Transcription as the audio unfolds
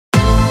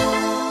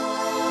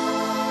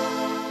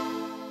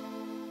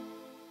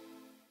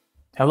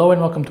Hello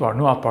and welcome to our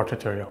new OutPower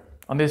tutorial.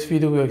 On this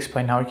video we'll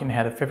explain how you can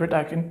add a favorite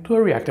icon to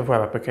a reactive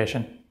web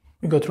application.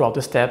 We go through all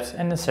the steps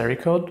and necessary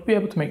code to be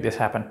able to make this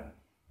happen.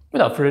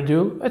 Without further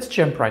ado, let's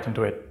jump right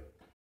into it.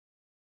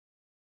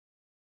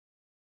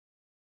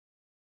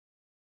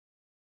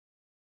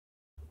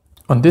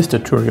 On this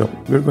tutorial,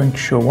 we're going to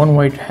show one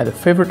way to add a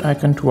favorite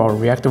icon to our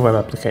reactive web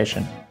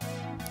application.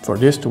 For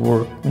this to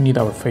work, we need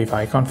our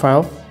FavIcon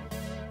file,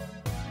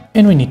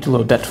 and we need to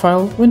load that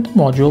file when the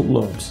module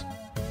loads.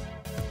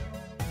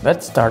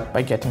 Let's start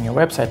by getting a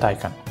website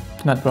icon.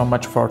 To not dwell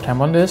much of our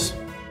time on this,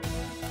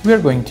 we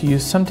are going to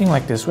use something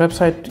like this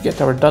website to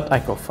get our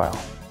 .ico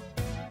file.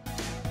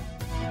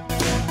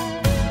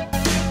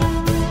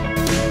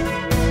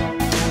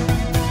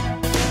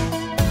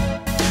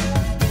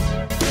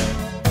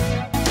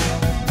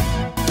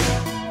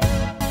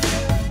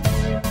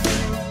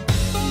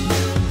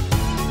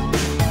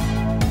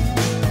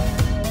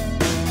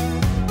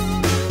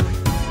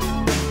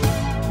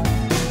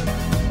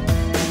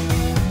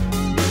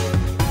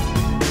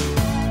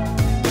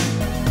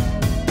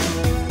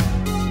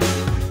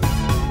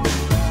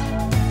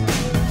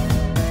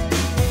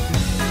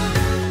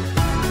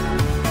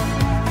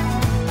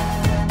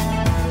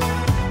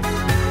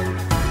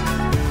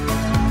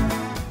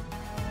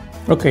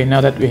 Okay,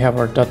 now that we have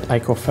our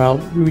 .ico file,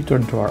 we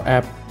return to our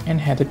app and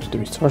add it to the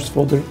resource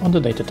folder on the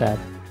Data tab.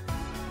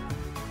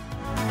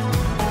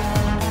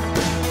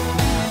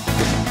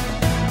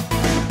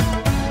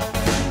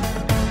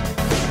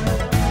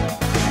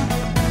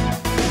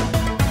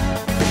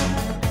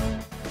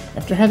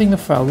 After adding the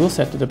file, we'll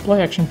set the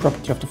deploy action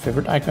property of the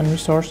favorite icon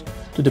resource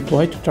to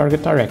deploy to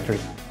target directory.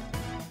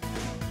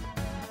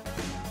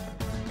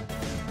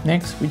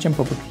 Next, we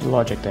jump over to the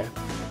logic tab,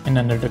 and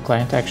under the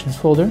client actions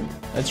folder,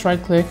 let's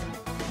right click,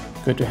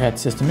 go to Add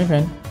System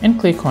Event and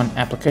click on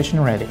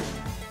Application Ready.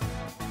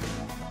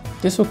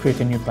 This will create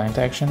a new client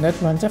action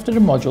that runs after the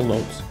module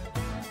loads.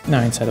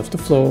 Now inside of the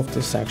flow of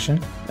this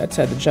action, let's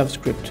add the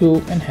JavaScript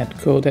tool and add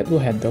code that will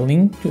add the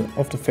link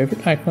of the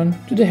favorite icon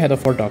to the head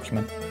of our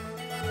document.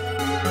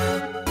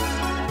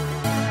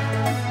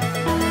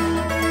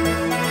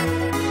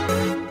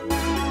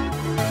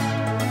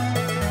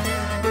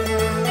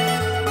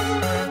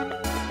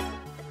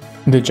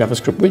 In the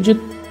JavaScript widget,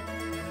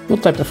 we'll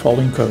type the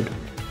following code.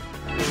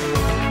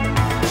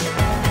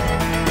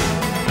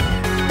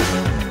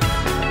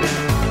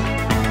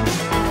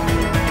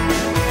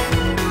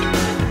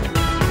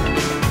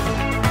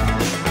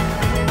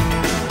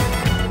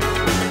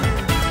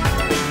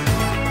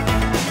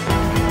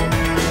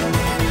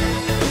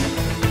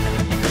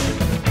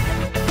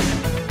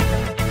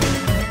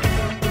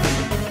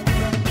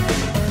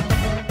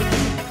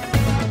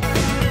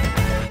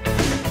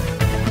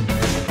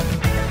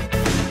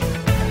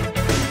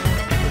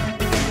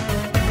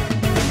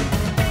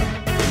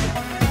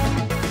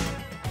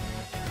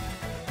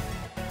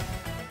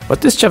 What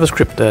this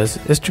JavaScript does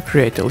is to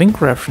create a link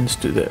reference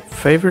to the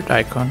favorite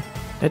icon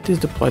that is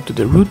deployed to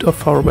the root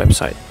of our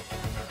website,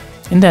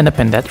 and then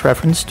append that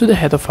reference to the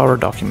head of our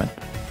document.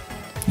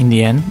 In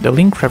the end, the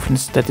link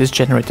reference that is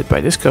generated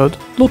by this code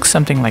looks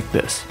something like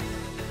this.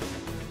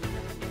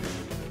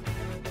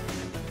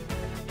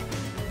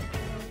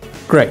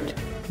 Great!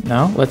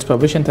 Now let's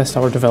publish and test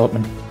our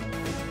development.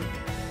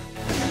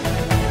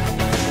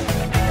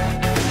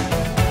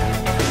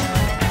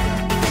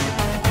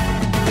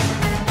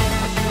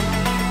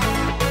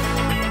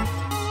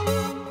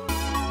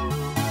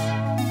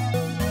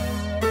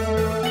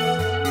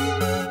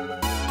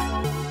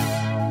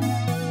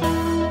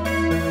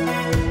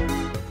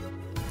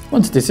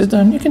 Once this is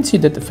done, you can see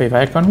that the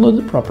FavIcon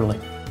loaded properly.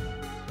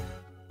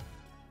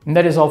 And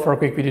that is all for a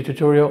quick video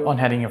tutorial on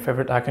adding your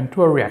favorite icon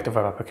to a reactive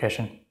web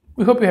application.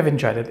 We hope you have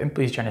enjoyed it, and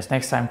please join us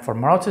next time for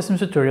more OutSystems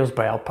tutorials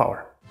by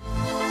OutPower.